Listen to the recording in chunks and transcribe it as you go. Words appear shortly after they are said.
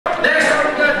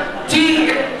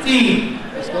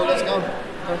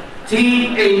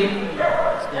T-A.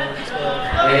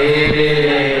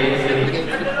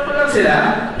 Ano sila?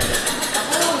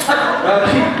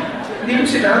 Bakit? Hindi mo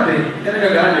sinabi. Hindi ka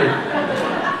nagagalit.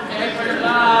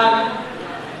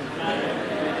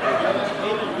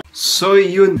 So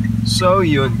yun guys. So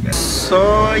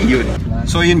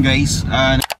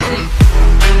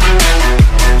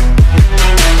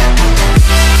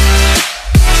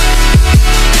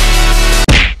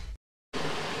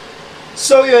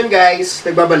yun guys,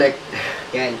 nagbabalik.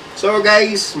 Yan. So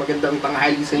guys, magandang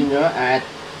tanghali sa inyo at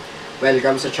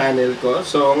welcome sa channel ko.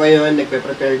 So ngayon,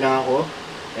 nagpe-prepare na ako.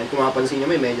 Yan, kung mapapansin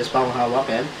nyo, may medyas pa akong hawak.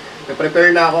 Yan.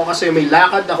 Nagpe-prepare na ako kasi may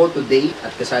lakad ako today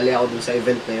at kasali ako dun sa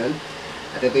event na yun.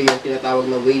 At ito yung tinatawag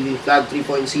na Wavin Flag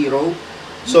 3.0.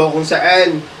 So kung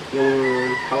saan yung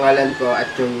pangalan ko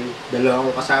at yung dalawa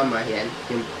kong kasama, yan,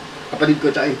 yung kapatid ko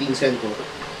at yung pinsan ko,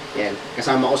 yan,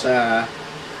 kasama ko sa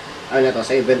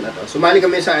sa event na to. Sumali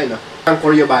kami sa ang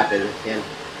Choreo battle. Yan.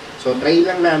 So try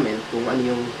lang namin kung ano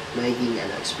yung magiging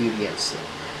experience.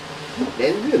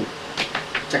 Then yun.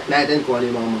 Check natin kung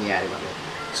ano yung mga mangyari mamaya.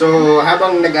 So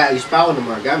habang nag-aayos pa ako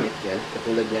ng mga gamit, yan,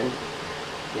 katulad yan.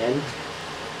 Yan.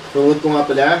 Promote ko nga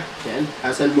pala. Yan.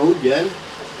 Hustle mode, yan.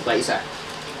 Pa isa.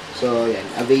 So yan,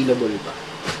 available pa.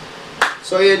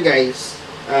 So yan guys.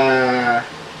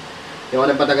 Hindi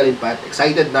ako nang patagalin pa.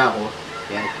 Excited na ako.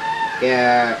 Yan. Kaya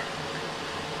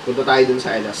punta tayo dun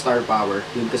sa Star Power.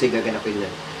 Yun kasi gaganapin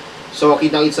yan. So,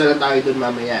 kita-kitsa lang tayo dun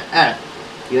mamaya.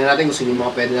 Tingnan natin kung sino yung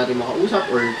mga pwede natin makausap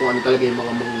or kung ano talaga yung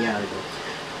mga mangyayari ko.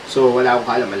 So, wala akong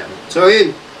kaalam-alam. So,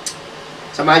 yun.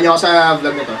 Samahan niyo ako sa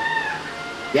vlog na to.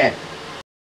 Yan.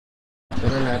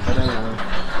 Tara na.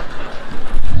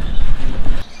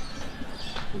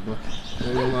 Diba?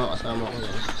 Yan yung mga kasama ko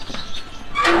yan.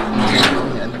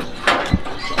 Yan.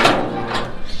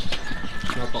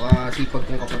 Napakasipag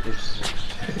kong kapatid.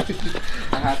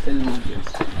 Hustle mo yun.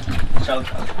 Shout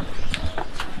out.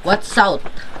 What's South?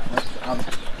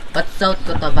 What's South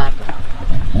Cotabato?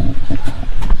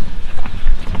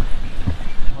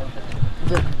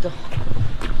 Ganda.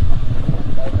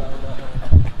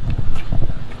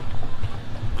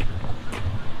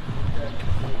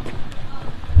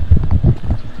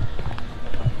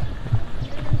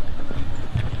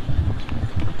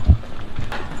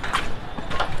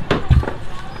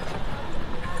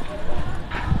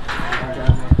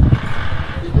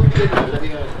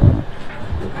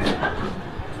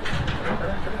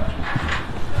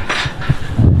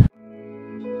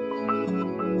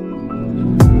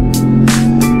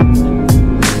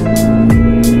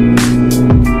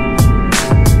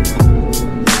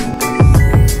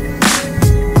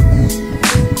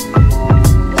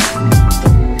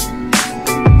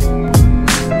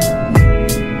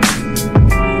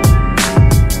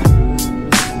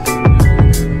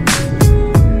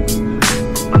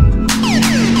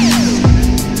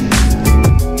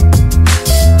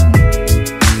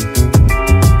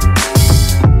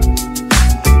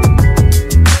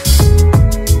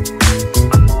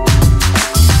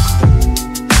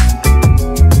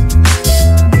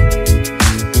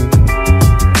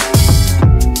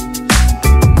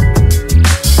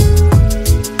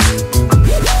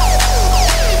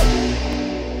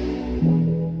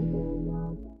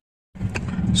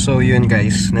 So yun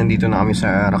guys, nandito na kami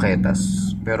sa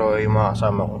Raketas. Pero yung mga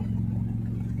kasama ko,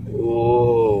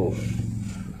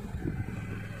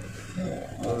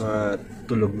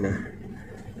 tulog na.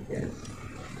 Yan.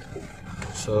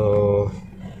 So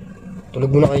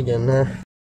tulog muna kayo dyan ha.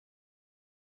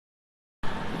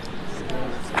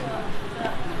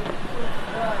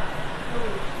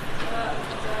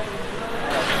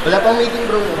 Wala pang meeting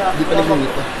bro, hindi pa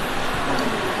nag-meet pa.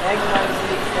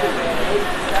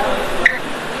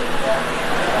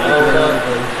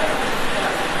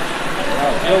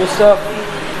 Yo, what's up?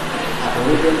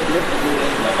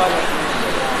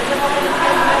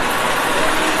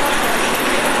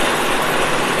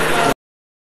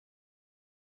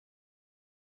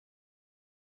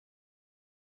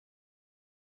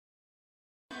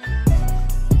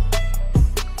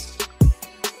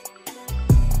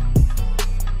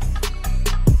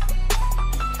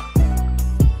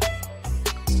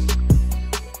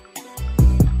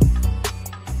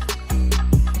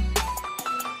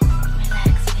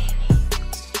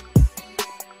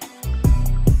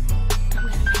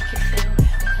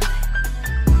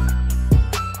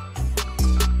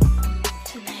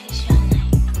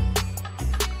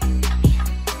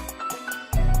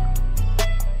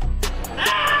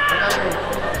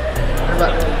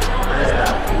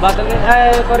 Batang din,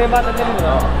 ay, Korea batang din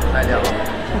mo. Sali ako.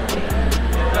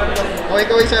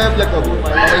 Kaway-kaway sa vlog ko.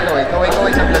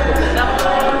 Kaway-kaway sa vlog ko.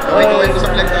 Kaway-kaway ko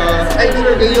sa vlog ko. Ay, hindi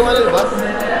ko kayo ano ba?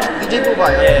 DJ po ba? po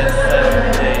kayo? Yes.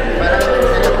 Parang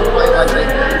nag-po po kayo country.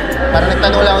 Parang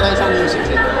nagtanong lang ako ng isang music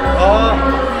eh. Oo.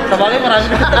 Sa bagay, marami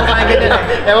na mga ganyan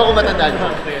eh. Ewan ko matandaan.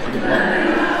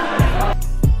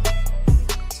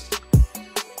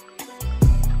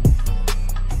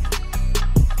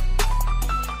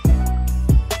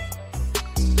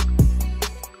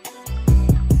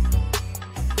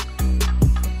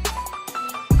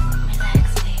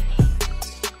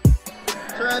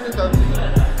 Sir, ano to?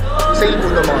 Sale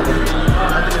po na mga.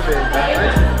 Ano yung benta?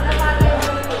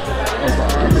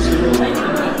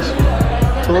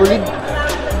 Solid.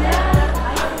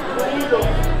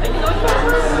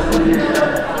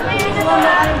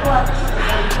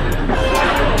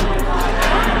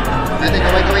 Ate,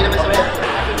 kaway-kaway naman sa mga.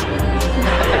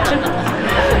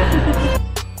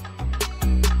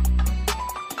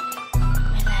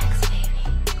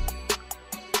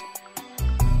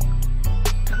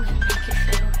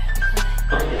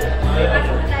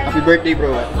 Happy birthday,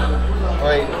 bro.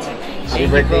 Okay. Happy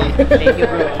birthday. Thank you,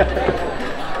 bro.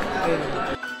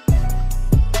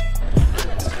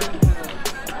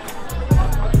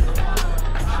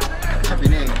 Happy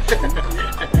na eh.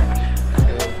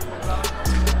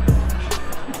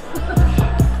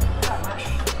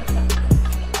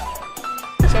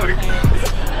 Sorry.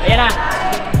 Ayan na.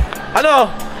 Ano?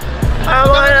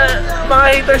 Mga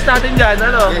haters natin dyan,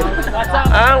 ano?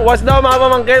 What's daw mga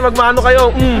pamangkin? Magmano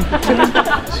kayo?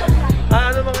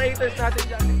 Ano mga haters natin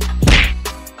dyan?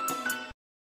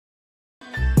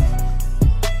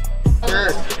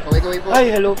 Sir, kaway-kaway po.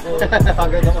 Ay, hello po.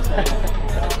 Pagod ako sa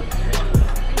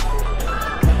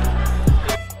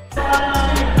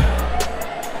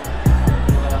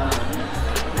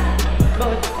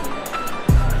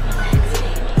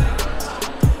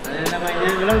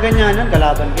Walang ganyanan,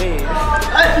 kalaban ka eh.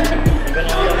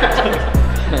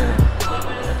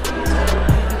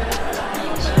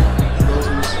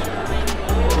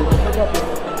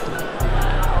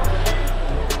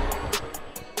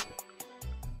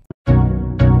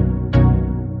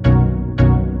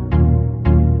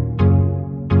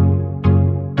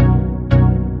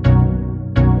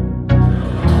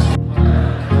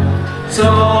 So,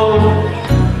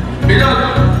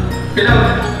 bilog,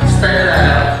 style na.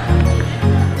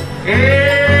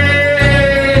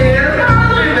 Ano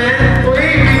ba ito event?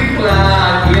 Wavin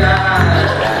flag,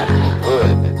 yan.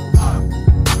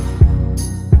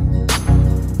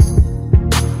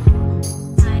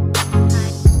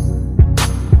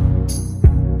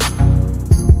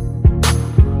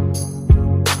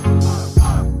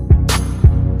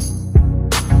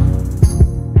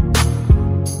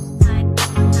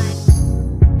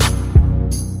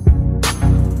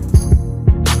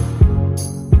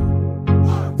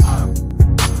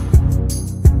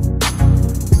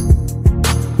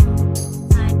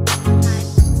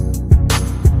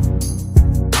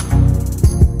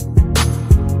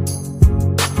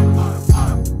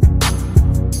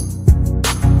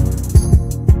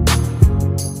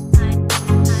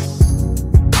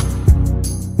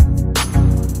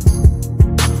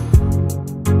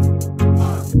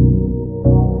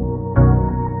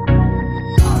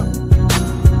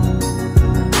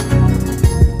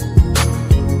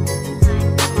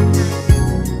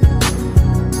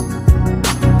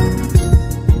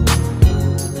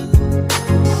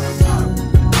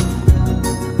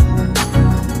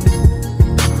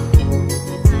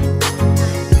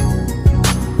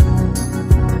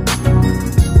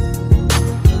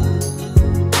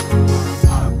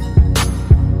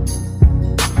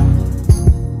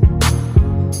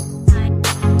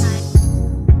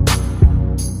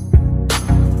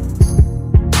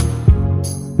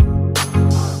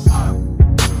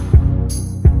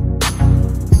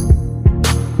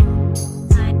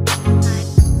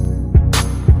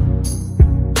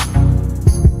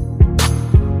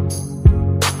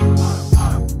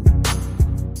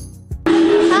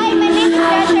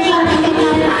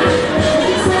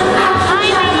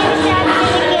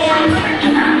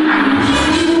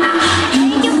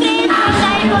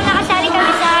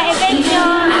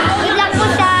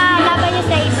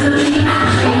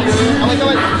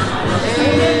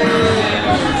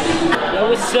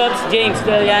 James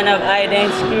Dahil of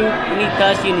Dance Crew,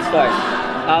 Unitas Unistars.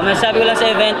 Masasabi ko lang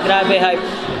sa event, grabe hype.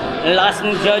 Nalakas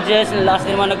ng judges, nalakas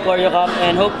din naman nag-Choreo Cup,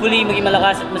 and hopefully maging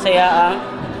malakas at masaya ang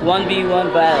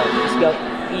 1v1 battle. Let's go.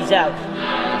 Peace out.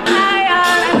 Hi,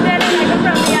 I'm Dahil. I come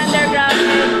from the underground.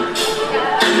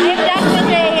 I'm Black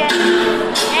Betrayer.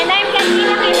 And I'm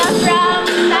Katrina Kila from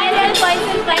Thailand Points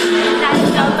and Flights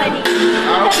Talent Company.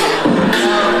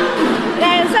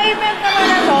 Dahil sa event naman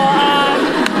na to,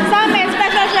 sa amin,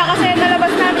 special siya kasi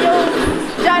nalabas namin yung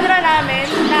genre namin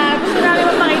na gusto namin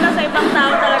mapakita sa ibang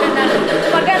tao talaga na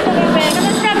pag ganitong event,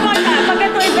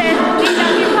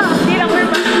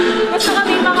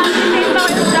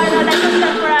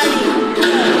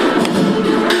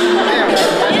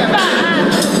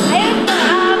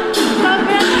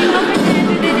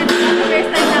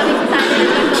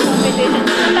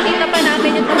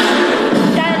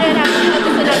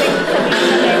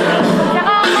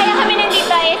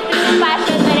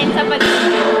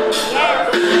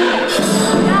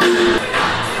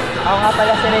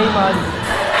 taga si Raymond.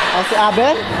 Ako si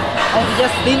Abel. I'm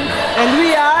Justin. And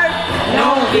we are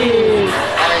Nyong. Okay,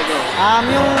 go.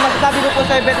 Yung magsasabi ko po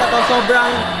sa event na to,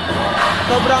 sobrang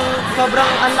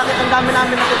ang dami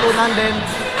namin natutunan din.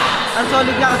 Ang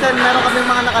solid nga kasi meron kaming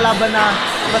mga nakalaban na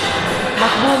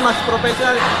mas boom, mas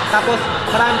professional. Tapos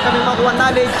marami kaming makuha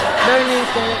knowledge, learning,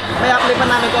 kung may apply pa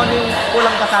namin kung ano yung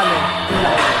kulang pa sa amin.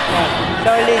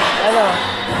 Solid,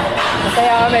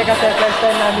 masaya kami kasi first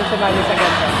time namin sumali sa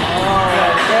ganito.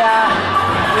 Kaya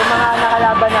yung mga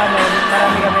nakalaban namin,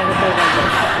 marami kami natutunan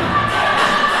doon.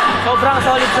 Sobrang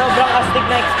solid, sobrang astig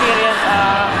na experience.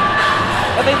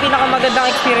 Ito yung pinakamagandang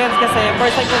experience kasi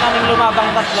first time ko namin lumabang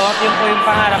tatlo at yun po yung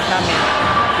pangarap namin.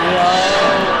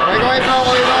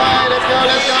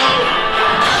 Let's go!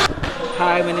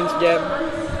 Hi, my name's Jem.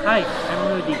 Hi, I'm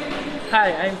Rudy. Hi,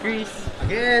 I'm Chris.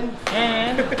 Again.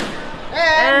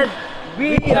 And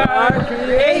we are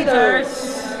creators,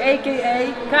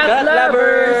 aka cat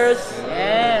lovers.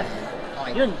 Yes.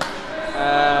 Okay. Yun.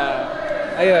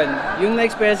 Ayun, yung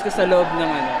na-experience ko sa loob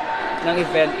ng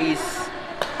event is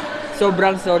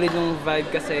sobrang solid ng vibe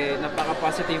kasi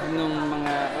napaka-positive nung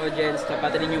mga audience,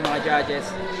 pati rin yung mga judges.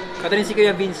 Pati rin si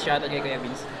Kuya Vince, shoutout kay Kuya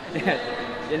Vince.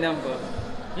 Yun lang po.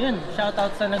 Yun,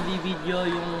 shoutout sa nag-video,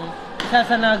 yung isa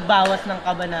sa nagbawas ng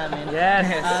kaba namin. Yes.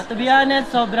 To be honest,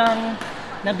 sobrang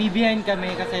nabibihain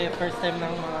kami kasi first time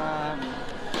ng mga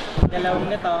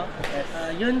dalawang nito.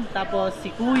 Yun, tapos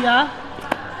si Kuya,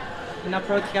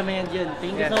 in-approach kami yun.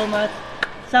 Thank you so much.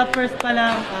 Sa first pa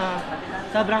lang,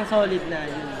 sobrang solid na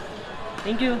yun.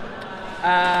 Thank you.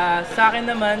 Sa akin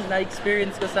naman,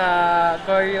 na-experience ko sa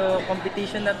Choreo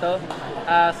Competition na to,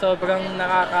 sobrang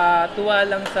nakakatuwa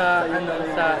lang sa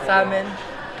amin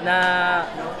na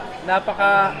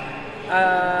napaka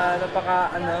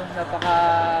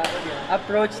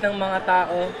approach ng mga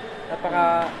tao,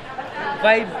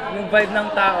 yung vibe ng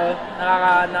tao,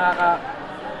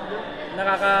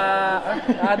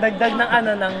 nakakadagdag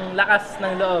ng lakas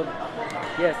ng loob.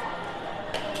 Yes.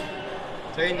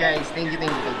 So yun guys, thank you.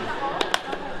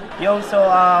 Yo, so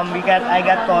I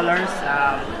got colors.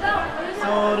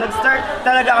 So nag-start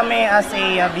talaga kami as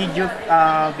a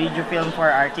video film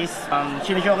for artists.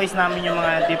 Showcase namin yung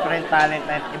mga different talent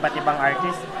at iba't ibang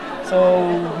artists. So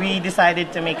we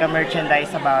decided to make a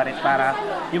merchandise about it para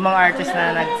yung mga artists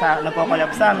na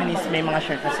nagko-collab sa amin is may mga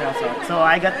shirt na sila suot. So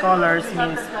I got colors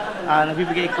means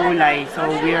nagbibigay kulay. So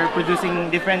we are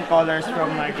producing different colors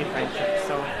from our different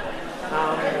shirts. So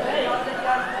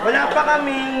wala pa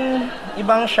kaming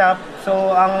ibang shop.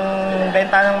 So, ang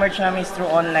benta ng merch namin is through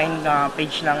online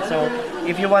page lang. So,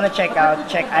 if you wanna check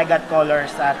I Got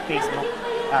Colors at Facebook.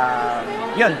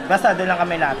 Yun, basta doon lang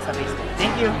kami lahat sa Facebook.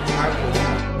 Thank you!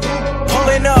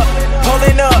 Pulling up,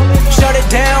 shut it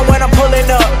down when I'm pulling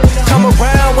up. Come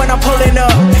around when I'm pulling up.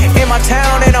 In my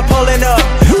town and I'm pulling up.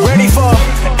 Ready for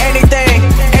anything,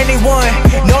 anyone.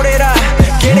 Know that I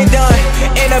get it done.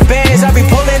 In the bands, I be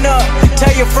pulling up.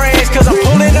 Tell your friends, cause I'm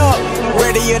pulling up.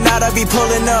 Ready or not, I be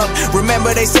pulling up.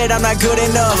 Remember they said I'm not good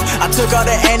enough. I took all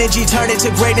the energy, turned it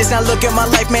to greatness. Now look at my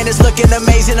life, man, it's looking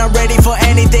amazing. I'm ready for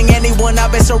anything, anyone.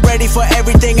 I've been so ready for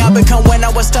everything I become. When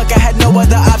I was stuck, I had no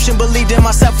other option. Believed in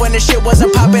myself when the shit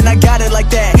wasn't popping. I got it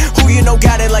like that. Who you know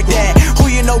got it like that? Who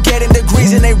you know getting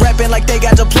degrees and they rapping like they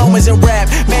got diplomas in rap?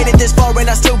 Made it this far and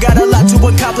I still got a lot to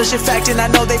accomplish. In fact, and I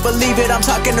know they believe it. I'm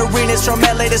talking arenas from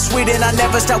LA to Sweden. I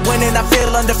never stop winning, I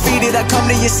feel undefeated. I come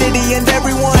to your city and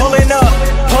everyone pulling up.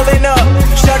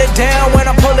 Shut it down when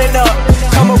I'm pulling up.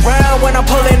 Come around when I'm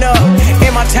pulling up.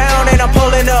 In my town and I'm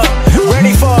pulling up.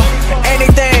 Ready for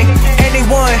anything,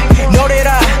 anyone. Know that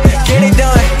I get it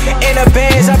done. In the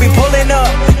bands, I be pulling up.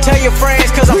 Tell your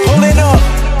friends, cause I'm pulling up.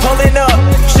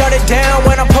 Shut it down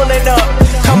when I'm pulling up.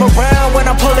 Come around when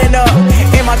I'm pulling up.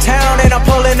 In my town and I'm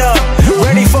pulling up.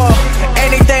 Ready for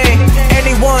anything,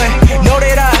 anyone. Know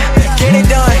that I get it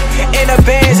done. In the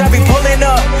bands, I be pulling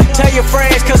up. Tell your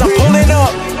friends, cause I'm pulling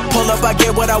up. Pull up, I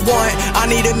get what I want. I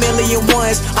need a million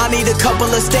ones. I need a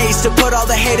couple of states to put all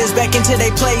the haters back into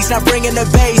their place. Now bringing the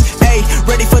bass. Hey,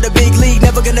 ready for the big league.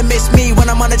 Never gonna miss me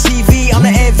when I'm on the TV. I'm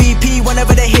the MVP.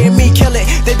 Whenever they hear me, kill it.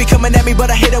 They be coming at me,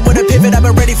 but I hit them with a pivot. I've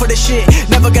been ready for the shit.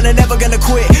 Never gonna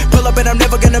quit. Pull up and I'm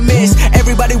never gonna miss.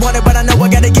 Everybody want it, but I know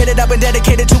I gotta get it. I've been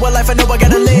dedicated to a life I know I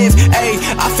gotta live. Hey,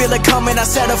 I feel it coming. I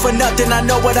settle for nothing. I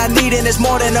know what I need, and it's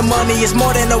more than the money. It's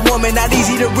more than a woman. Not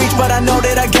easy to reach, but I know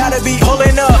that I gotta be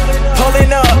pulling up.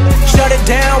 Shut it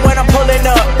down when I'm pulling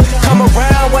up. Come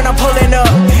around when I'm pulling up.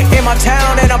 In my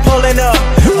town and I'm pulling up.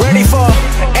 Ready for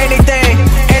anything,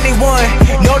 anyone.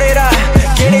 Know that I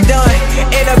get it done.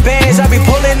 In the bands, I be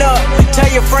pulling up. Tell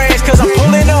your friends, cause I'm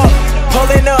pulling up.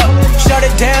 Shut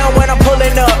it down when I'm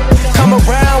pulling up. Come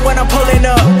around when I'm pulling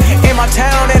up. In my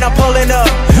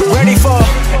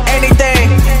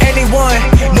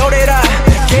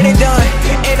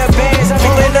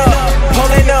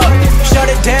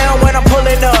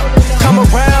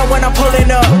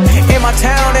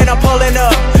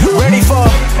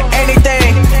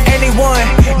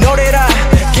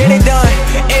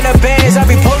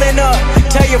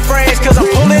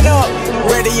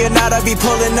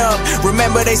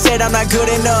Remember they said I'm not good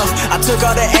enough. I took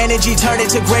all the energy, turned it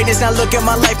to greatness. Now look at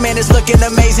my life, man, it's looking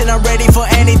amazing. I'm ready for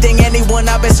anything, anyone.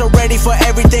 I've been so ready for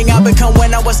everything I become.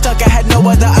 When I was stuck, I had no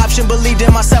other option. Believed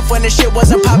in myself when the shit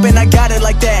wasn't popping. I got it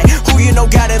like that. Who you know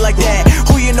got it like that?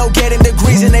 Who you know getting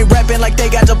degrees and they rapping like they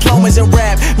got diplomas in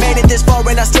rap. Made it this far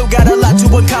and I still got a lot to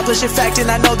accomplish. In fact, and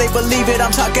I know they believe it.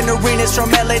 I'm talking arenas from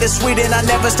LA to Sweden. I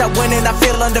never stop winning, I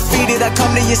feel undefeated. I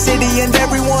come to your city and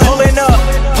everyone pulling up,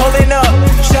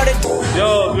 shut it.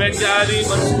 Yo, Mangyari,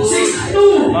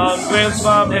 School, Grams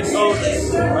Mom, Head Coach.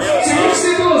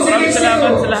 Ayun, maraming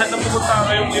salamat sa lahat ng pumunta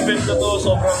ngayong event na to.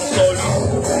 Sobrang solid.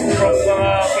 From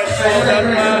mga friends ko,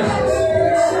 lahat na.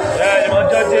 Yan, yung mga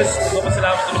judges.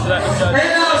 Salamat kami sa lahat ng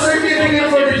judges.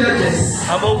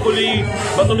 Hopefully,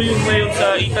 matuloy yung ngayon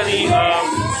sa Italy.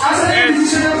 And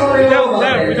without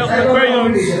them, without the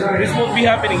Choreo, this won't be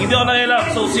happening. Hindi ako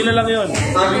nangyayalap, so sila lang yun.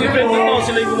 Yung event nito,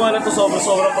 sila yung gumawa na ito.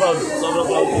 Sobrang proud. Sobrang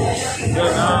proud. Yun,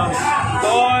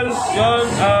 all, yun,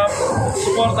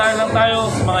 supportahan lang tayo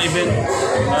sa mga event.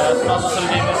 Sa mga social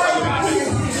media sa mga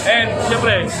event. And,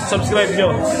 syempre, subscribe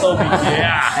nyo. Toby.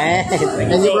 Yeah!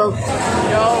 Thank you, bro.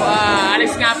 Yo,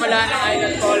 Alex nga pala ng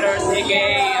Island Colors, aka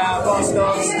Boss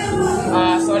Dogs.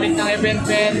 Solid ng event,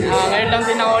 Ben. Ngayon lang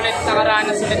din ako ulit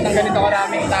nakaranas ulit ng ganito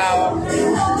karaming tao.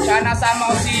 Siya nasama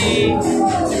ko si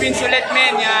Vince ulit,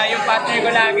 men. Yung partner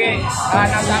ko lagi.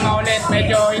 Nasama ulit.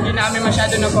 Medyo hindi na kami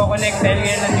masyado nagko-connect dahil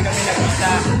ngayon lang din kami nagkita.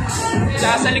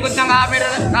 Sa likod ng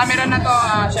camera na to,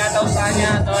 shoutout sa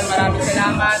kanya. Tol, maraming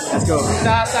salamat. Let's go.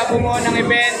 Sa bumuo ng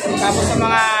event, tapos sa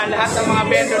lahat ng mga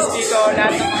vendors dito,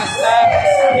 lahat ng mga staff,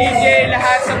 DJ,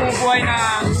 lahat sa bumubuhay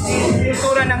na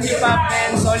kultura ng hip-hop,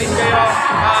 men, solid kayo.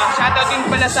 Shoutout din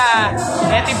pala sa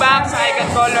Etibac, sa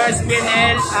Colors,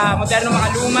 BNL, moderno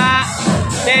mga luma,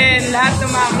 then lahat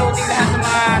ng mga clothing, lahat ng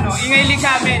mga ingay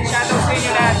liga, men, shoutout sa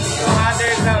inyo lahat, mga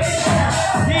underground.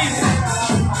 Peace!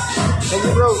 Thank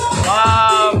you, bro.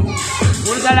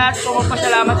 Muna sa lahat ko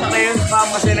magpasalamat sa kayo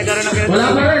kasi nagkaroon ng ganito. Wala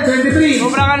pa rin, 23.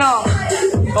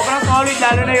 Sobrang solid,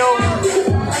 lalo na yung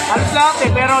halos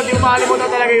lahat pero di mo makalimutan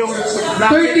talaga yung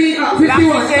 30,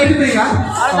 51, 23 ka?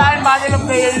 Dahil battle of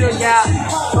player yun kaya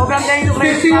sobrang thank you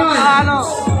kayo good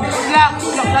luck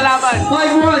sa laban.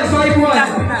 5-1.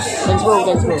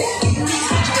 Thanks, bro.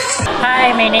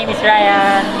 Hi, my name is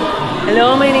Ryan.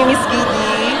 Hello, my name is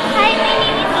Kitty. Hi, my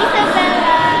name is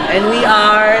Isabella. And we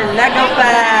are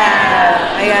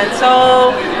Nag-co-compete. Ayan, so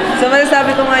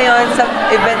masasabi ko ngayon sa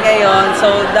event ngayon, so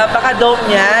napaka-dope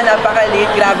niya, napaka-lit,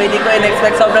 grabe, di ko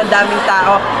in-expect, sobrang daming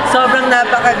tao, sobrang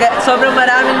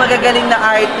maraming magagaling na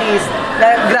artist,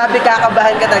 na grabe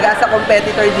kakabahan ka talaga as a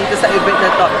competitor dito sa event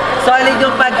na to. Solid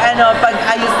yung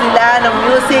pag-ayos nila ng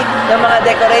music, ng mga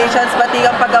decorations, pati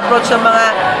yung pag-approach ng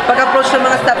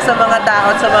mga staff sa mga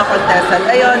tao at sa mga contestant.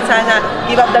 Ayun, sana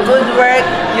keep up the good work.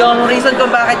 Yung reason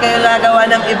kung bakit kayo nagawa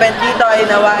ng event dito ay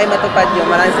nawa ay matupad nyo.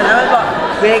 Maraming salamat po.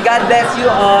 May God bless you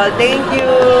all. Thank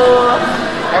you!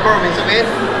 Bro, may sabihin?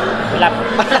 Wala.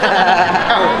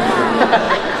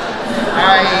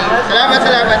 Ay, salamat.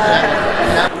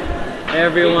 Hey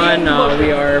everyone,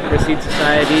 we are Proceed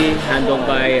Society, handled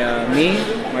by me,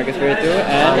 Marcus Virtu,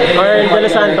 and Carl De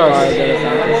Los Santos. Yeah.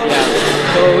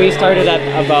 So we started at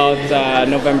about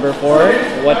November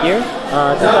 4. What year?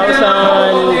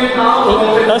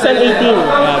 2018.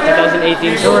 Yeah,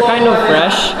 2018. So we're kind of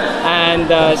fresh, and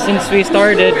since we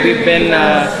started, we've been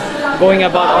going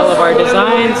about all of our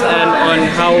designs and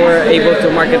on how we're able to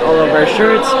market all of our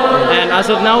shirts. And as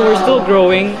of now, we're still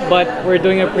growing, but we're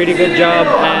doing a pretty good job,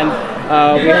 and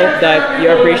we hope that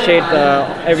you appreciate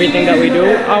everything that we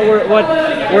do. What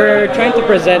we're trying to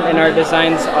present in our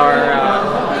designs are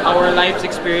our life's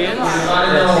experience,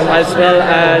 as well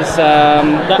as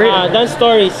Dance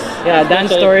stories. yeah,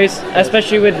 dance stories,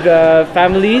 especially with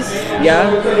families.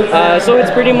 Yeah, so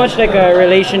it's pretty much like a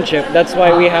relationship. That's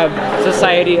why we have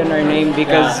society in our name,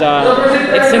 because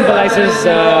it symbolizes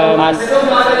us,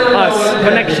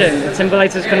 connection. It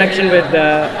symbolizes connection with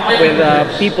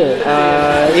people.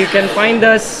 You can find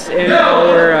us in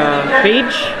our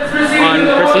page on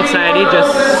Proceed Society.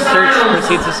 Just search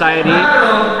Proceed Society,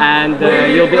 and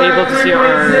you'll be able to see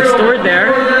our store there.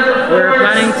 We're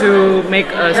planning to make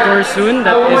a store soon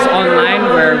that is online,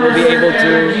 where we'll be able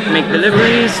to make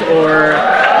deliveries or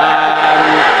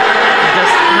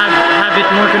just have it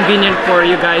more convenient for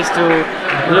you guys to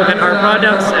look at our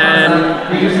products and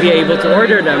be able to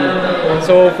order them.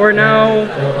 So for now,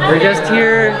 we're just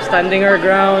here, standing our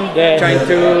ground, trying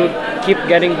to keep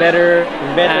getting better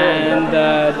and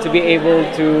to be able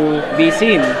to be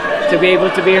seen, to be able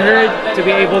to be heard, to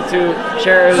be able to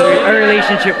share a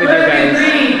relationship with you guys.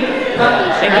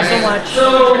 Thank you so much.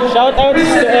 Shout out to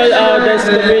all this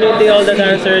community, all the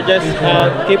dancer. Just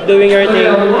keep doing your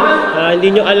thing.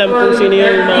 Hindi nyo alam kung sino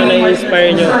yung mga na-inspire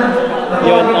nyo.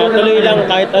 Yun, tuloy lang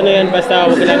kahit ano yan, basta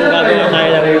huwag lang gagawa tayo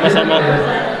ng masama.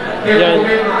 Yun.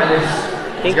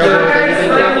 Thank you.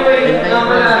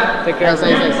 Take care.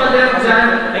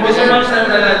 Thank you so much.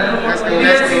 Thank you.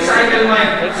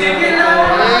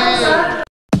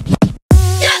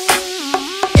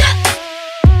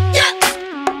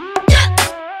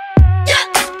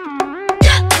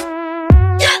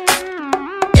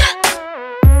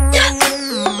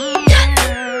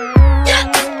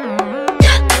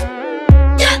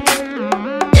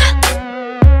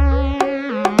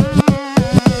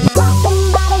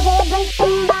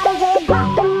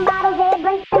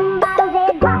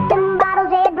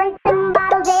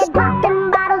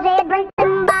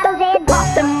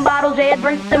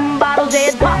 Bring them bottles,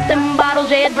 Ed, pop them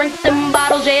bottles, Ed, bring them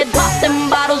bottles, Ed, pop them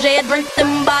bottles, Ed, bring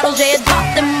them bottles, Ed,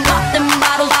 pop them bottles,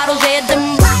 bottles, Ed,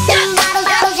 them pop them bottles,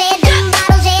 bottles, Ed, them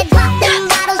bottles, Ed, pop them bottles,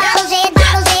 bottles,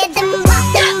 Ed, bottles, Ed,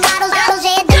 them pop them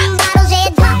bottles, bottles, Ed,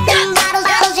 them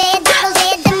bottles, Ed,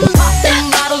 pop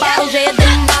them bottles,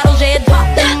 bottles,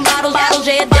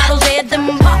 Ed, bottles, Ed, them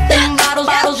pop them bottles, bottles, Ed, them bottles, Ed, pop them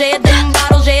bottles, bottles, Ed, bottles, Ed, them pop them bottles, bottles, Ed, them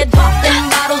bottles, Ed, pop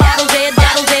them bottles, bottles, Ed,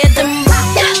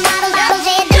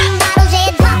 bottles,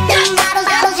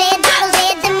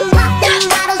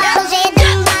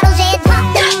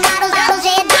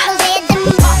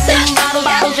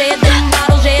 Ed,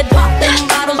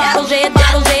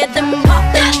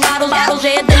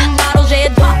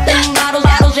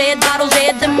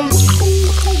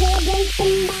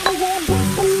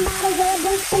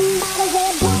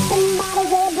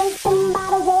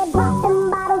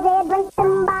 pop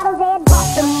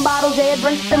them bottles,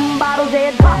 bottles, Ed, them bottles, Ed,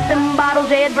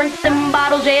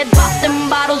 pop them bottles,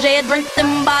 bottles, Ed,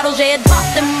 bottles, Ed,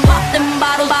 them pop them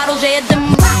bottles, bottles, Ed, them bottles, Ed, pop them bottles, bottles, Ed, bottles, Ed, them pop them bottles, bottles, Ed,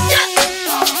 them bottles,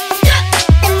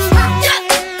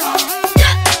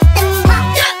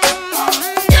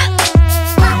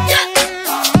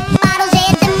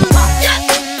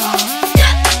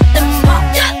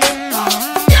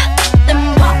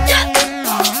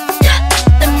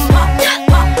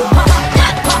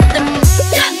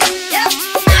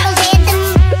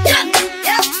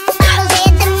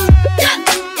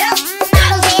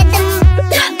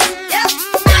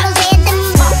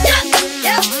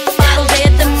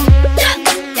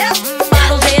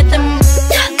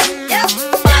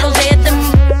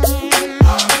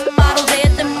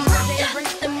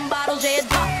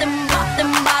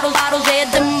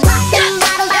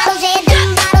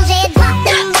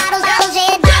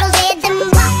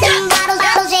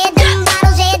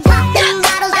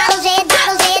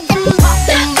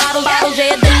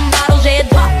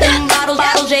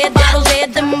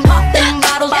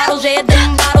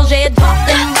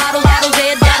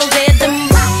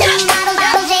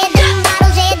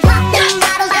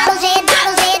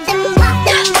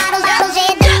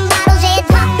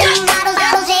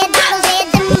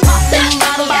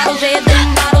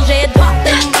 Ed, pop them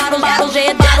bottles, bottles,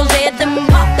 Ed, bottles, Ed, them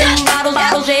pop them bottles,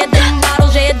 bottles, Ed, them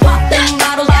bottles, Ed, pop them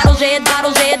bottles, bottles, Ed,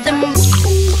 bottles, Ed, them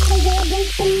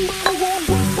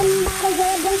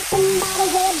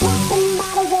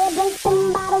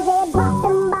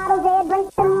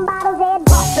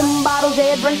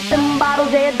bring them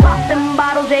bottles, Ed, pop them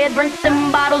bottles, Ed, bring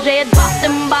them bottles, Ed, pop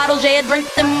them bottles, Ed, bring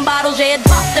them bottles, Ed,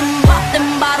 pop them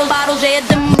bottles, bottles, Ed,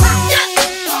 them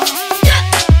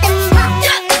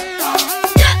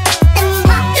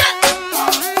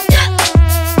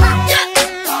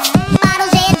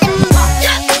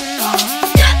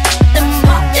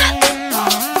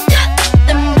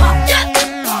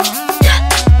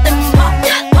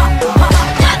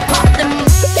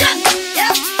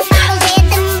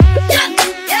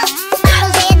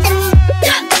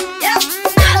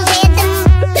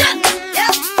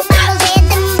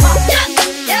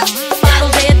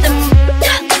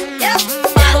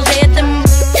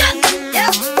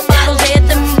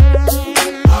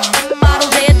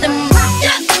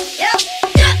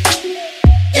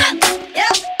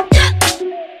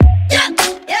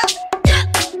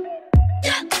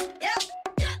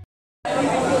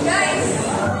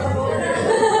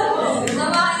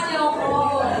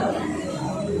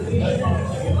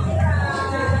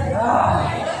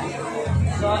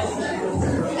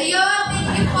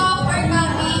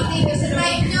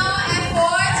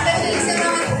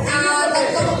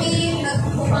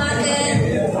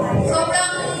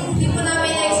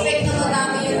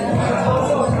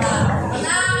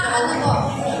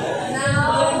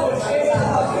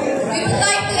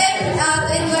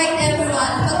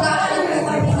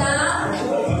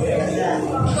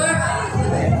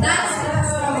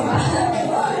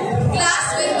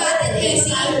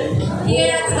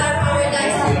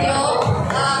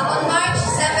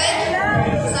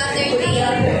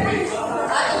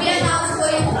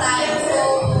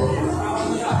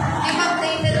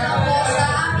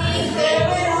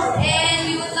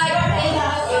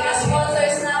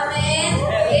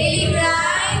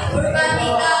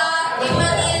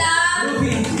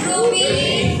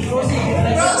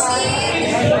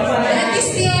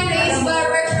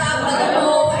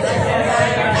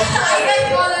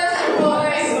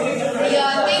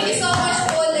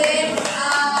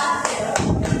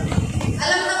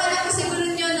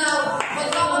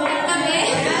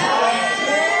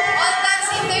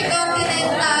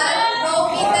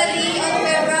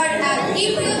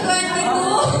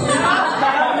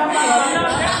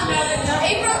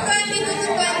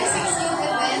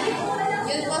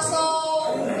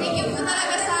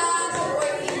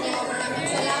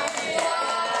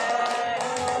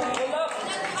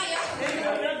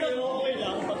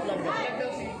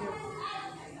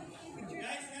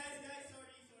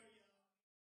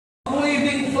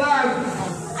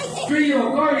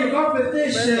Choreo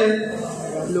Competition.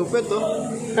 Lupit, oh.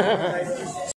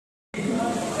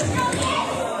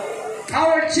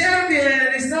 Our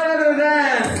champion is none other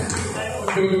than